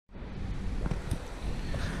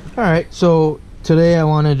Alright, so today I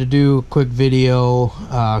wanted to do a quick video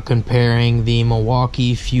comparing the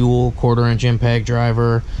Milwaukee Fuel 1/4 inch impact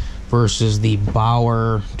driver versus the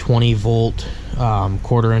Bauer 20 volt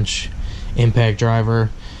 1/4 inch impact driver.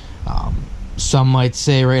 Some might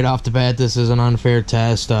say right off the bat this is an unfair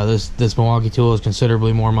test. This Milwaukee tool is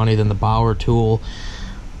considerably more money than the Bauer tool,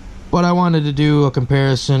 but I wanted to do a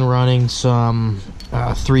comparison running some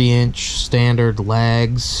 3-inch standard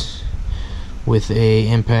lags with a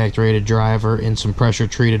impact rated driver in some pressure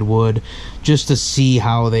treated wood, just to see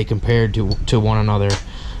how they compared to one another.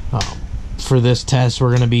 For this test we're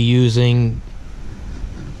going to be using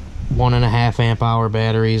 1.5 amp hour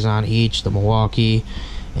batteries on each, the Milwaukee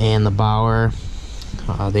and the Bauer.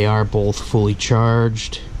 They are both fully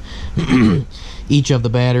charged. Each of the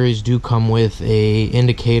batteries do come with a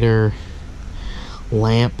indicator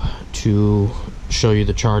lamp to show you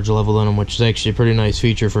the charge level in them, which is actually a pretty nice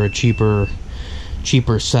feature for a cheaper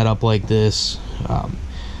setup like this.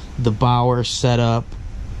 The Bauer setup,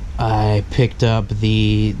 I picked up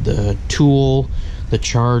the tool, the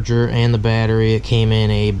charger, and the battery. It came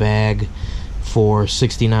in a bag for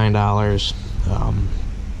 $69.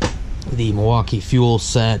 The Milwaukee Fuel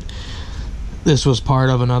set, this was part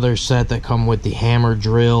of another set that come with the hammer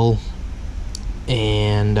drill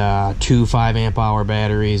and 2 5 amp hour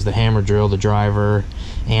batteries, the hammer drill, the driver,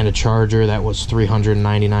 and a charger. That was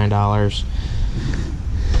 $399.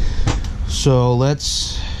 So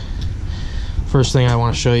first thing I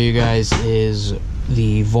want to show you guys is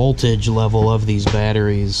the voltage level of these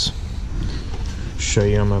batteries. Show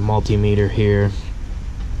you on my multimeter here.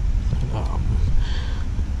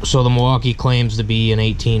 So the Milwaukee claims to be an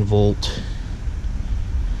 18 volt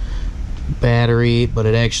battery, but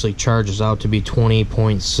it actually charges out to be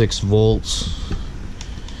 20.6 volts.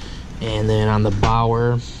 And then on the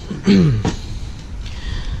Bauer,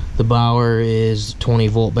 the Bauer is 20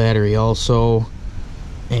 volt battery also,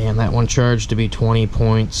 and that one charged to be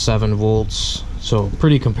 20.7 volts. So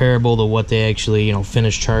pretty comparable to what they actually,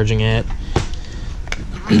 finish charging at.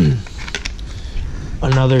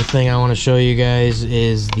 Another thing I want to show you guys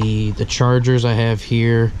is the chargers I have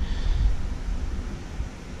here.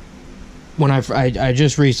 When I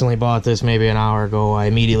just recently bought this maybe an hour ago, I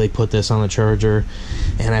immediately put this on the charger,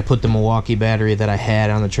 and I put the Milwaukee battery that I had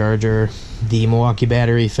on the charger. The Milwaukee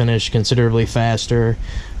battery finished considerably faster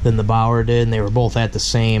than the Bauer did, and they were both at the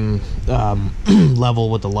same level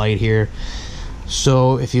with the light here.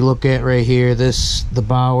 So if you look at right here, the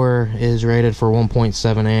Bauer is rated for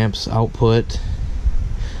 1.7 amps output,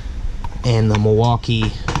 and the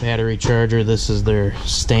Milwaukee battery charger, this is their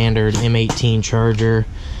standard M18 charger,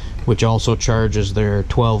 which also charges their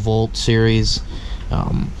 12 volt series.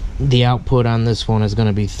 The output on this one is going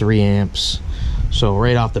to be 3 amps. So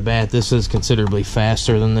right off the bat, this is considerably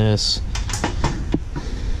faster than this.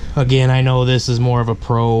 Again, I know this is more of a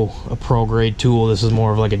pro grade tool. This is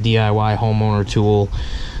more of like a DIY homeowner tool.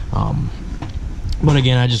 But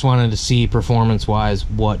again, I just wanted to see performance wise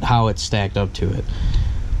how it stacked up to it.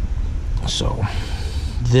 So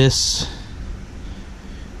this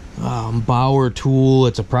Bauer tool,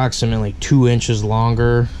 it's approximately 2 inches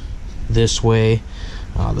longer this way.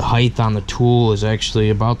 The height on the tool is actually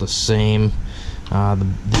about the same.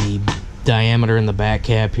 The diameter in the back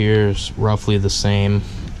cap here is roughly the same.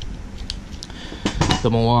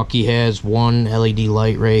 The Milwaukee has one LED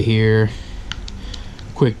light right here,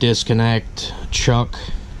 quick disconnect, chuck,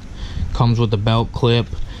 comes with the belt clip.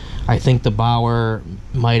 I think the Bauer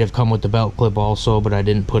might have come with the belt clip also, but I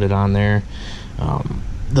didn't put it on there.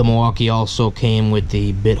 The Milwaukee also came with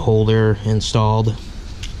the bit holder installed.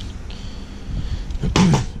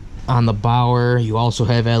 On the Bauer, you also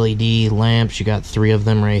have LED lamps. You got 3 of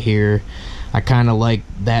them right here. I kind of like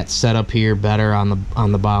that setup here better on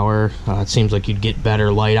the Bauer. It seems like you'd get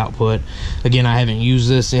better light output. Again, I haven't used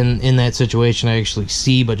this in that situation I actually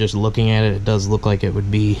see, but just looking at it, it does look like it would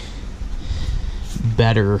be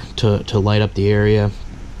better to light up the area.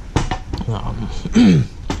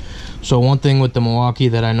 So one thing with the Milwaukee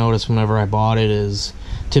that I noticed whenever I bought it is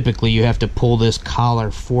typically you have to pull this collar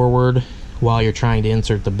forward while you're trying to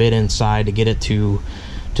insert the bit inside to get it to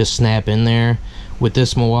snap in there. With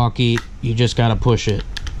this Milwaukee, you just got to push it.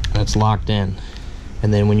 That's locked in.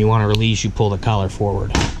 And then when you want to release, you pull the collar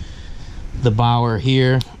forward. The Bauer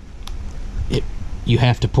here, you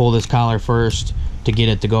have to pull this collar first to get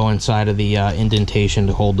it to go inside of the indentation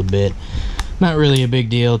to hold the bit. Not really a big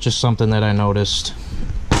deal, just something that I noticed.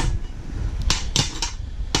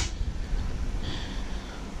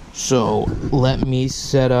 So let me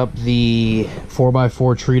set up the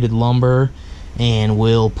 4x4 treated lumber, and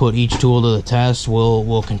we'll put each tool to the test.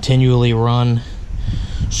 We'll continually run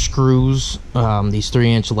screws, these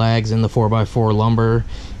 3-inch lags in the 4x4 lumber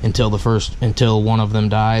until one of them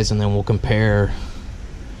dies, and then we'll compare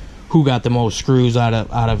who got the most screws out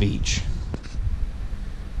of each.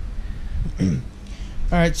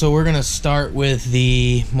 Alright, so we're gonna start with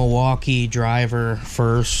the Milwaukee driver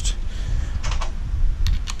first.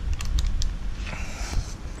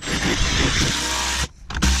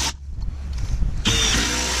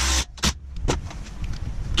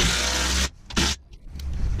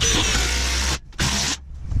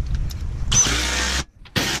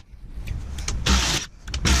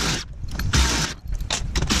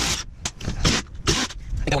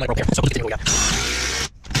 I think I want to rope here, so let's continue what we got.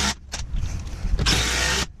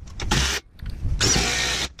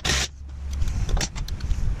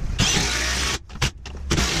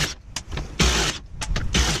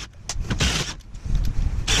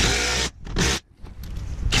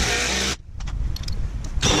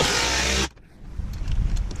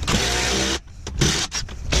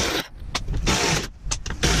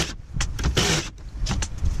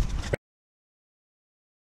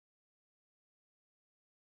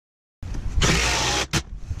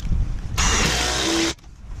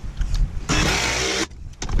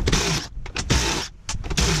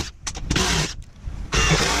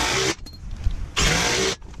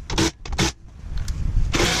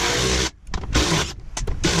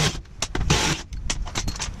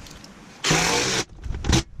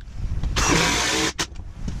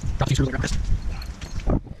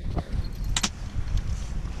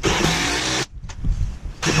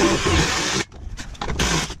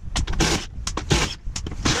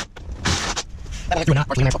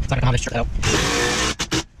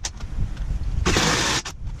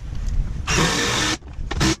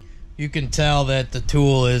 You can tell that the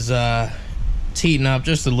tool is it's heating up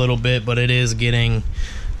just a little bit, but it is getting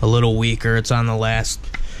a little weaker. It's on the last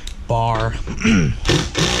bar.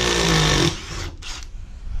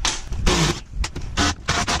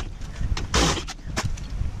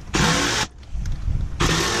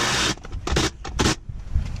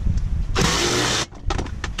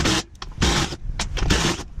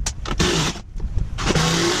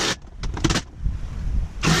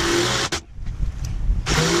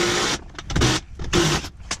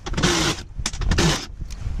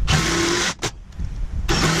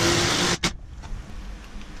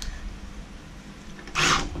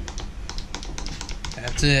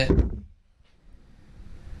 That's it.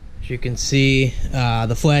 As you can see,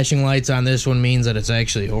 the flashing lights on this one means that it's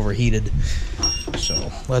actually overheated.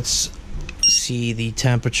 So let's see the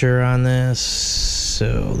temperature on this.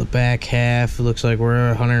 So the back half, it looks like we're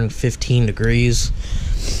 115 degrees.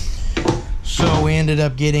 So we ended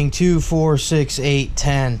up getting 2, 4, 6, 8,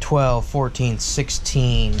 10, 12, 14,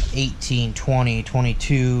 16, 18, 20,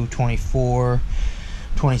 22, 24,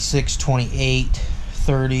 26, 28,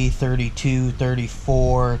 30, 32,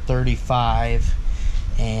 34, 35,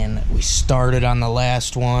 and we started on the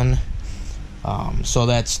last one. So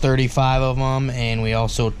that's 35 of them, and we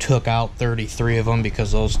also took out 33 of them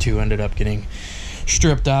because those two ended up getting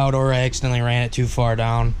stripped out or accidentally ran it too far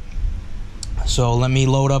down. So let me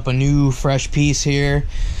load up a new fresh piece here.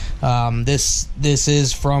 This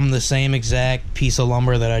is from the same exact piece of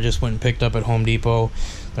lumber that I just went and picked up at Home Depot.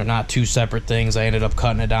 They're not two separate things. I ended up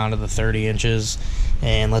cutting it down to the 30 inches.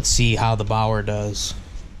 And let's see how the Bauer does.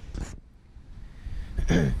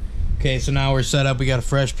 Okay, so now we're set up. We got a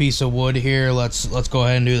fresh piece of wood here. Let's go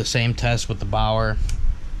ahead and do the same test with the Bauer.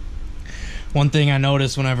 One thing I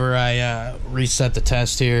noticed whenever I reset the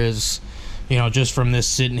test here is, you know, just from this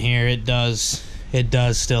sitting here, it does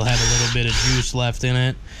still have a little bit of juice left in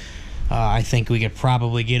it. I think we could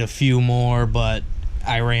probably get a few more, but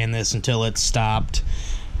I ran this until it stopped.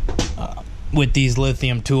 With these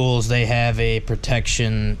lithium tools, they have a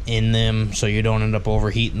protection in them so you don't end up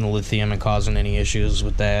overheating the lithium and causing any issues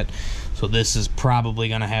with that. So this is probably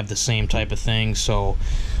going to have the same type of thing, so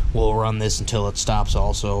we'll run this until it stops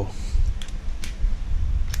also.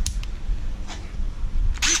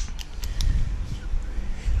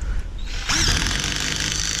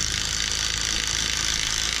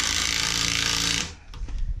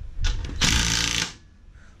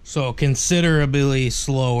 So considerably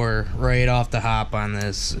slower right off the hop on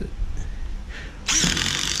this.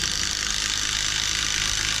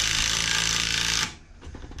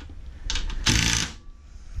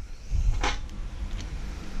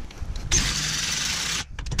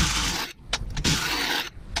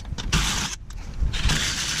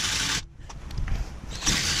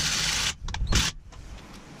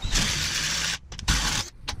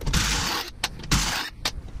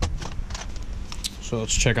 So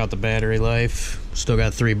let's check out the battery life. Still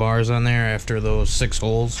got 3 bars on there after those 6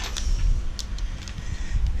 holes.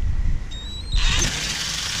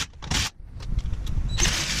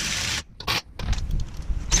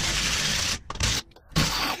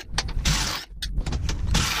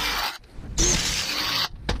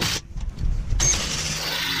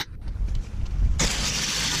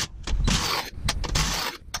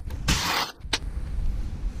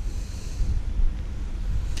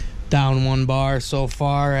 Down 1 bar so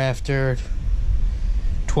far after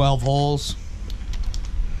 12 holes.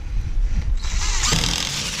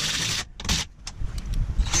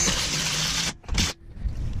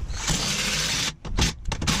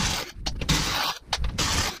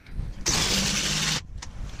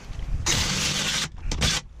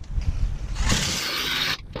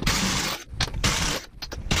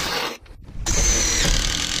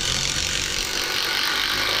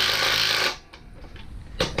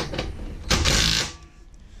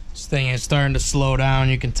 This thing is starting to slow down.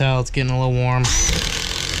 You can tell it's getting a little warm.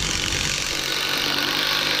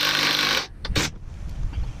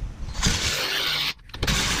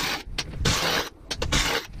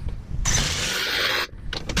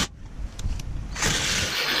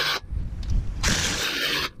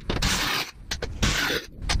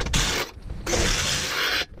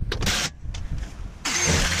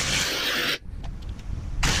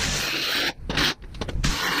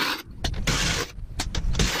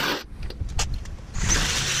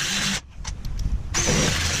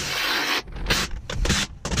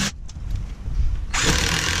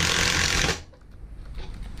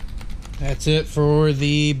 That's it for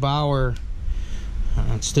the Bauer.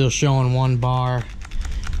 It's still showing 1 bar,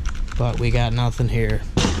 but we got nothing here.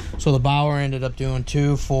 So the Bauer ended up doing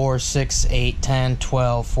 2, 4, 6, 8, 10,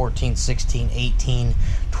 12, 14, 16, 18,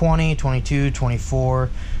 20, 22, 24,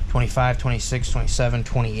 25, 26, 27,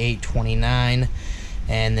 28, 29,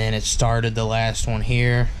 and then it started the last one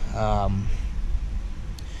here.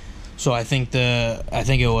 So I think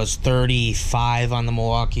it was 35 on the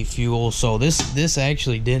Milwaukee fuel. So this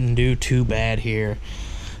actually didn't do too bad here.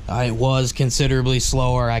 It was considerably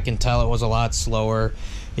slower. I can tell it was a lot slower.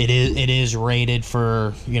 It is rated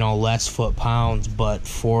for, you know, less foot-pounds, but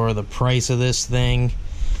for the price of this thing,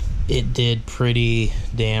 it did pretty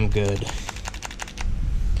damn good.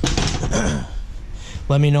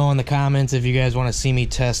 Let me know in the comments if you guys want to see me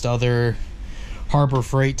test other Harbor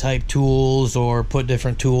Freight type tools or put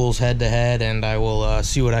different tools head to head, and I will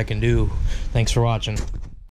see what I can do. Thanks for watching.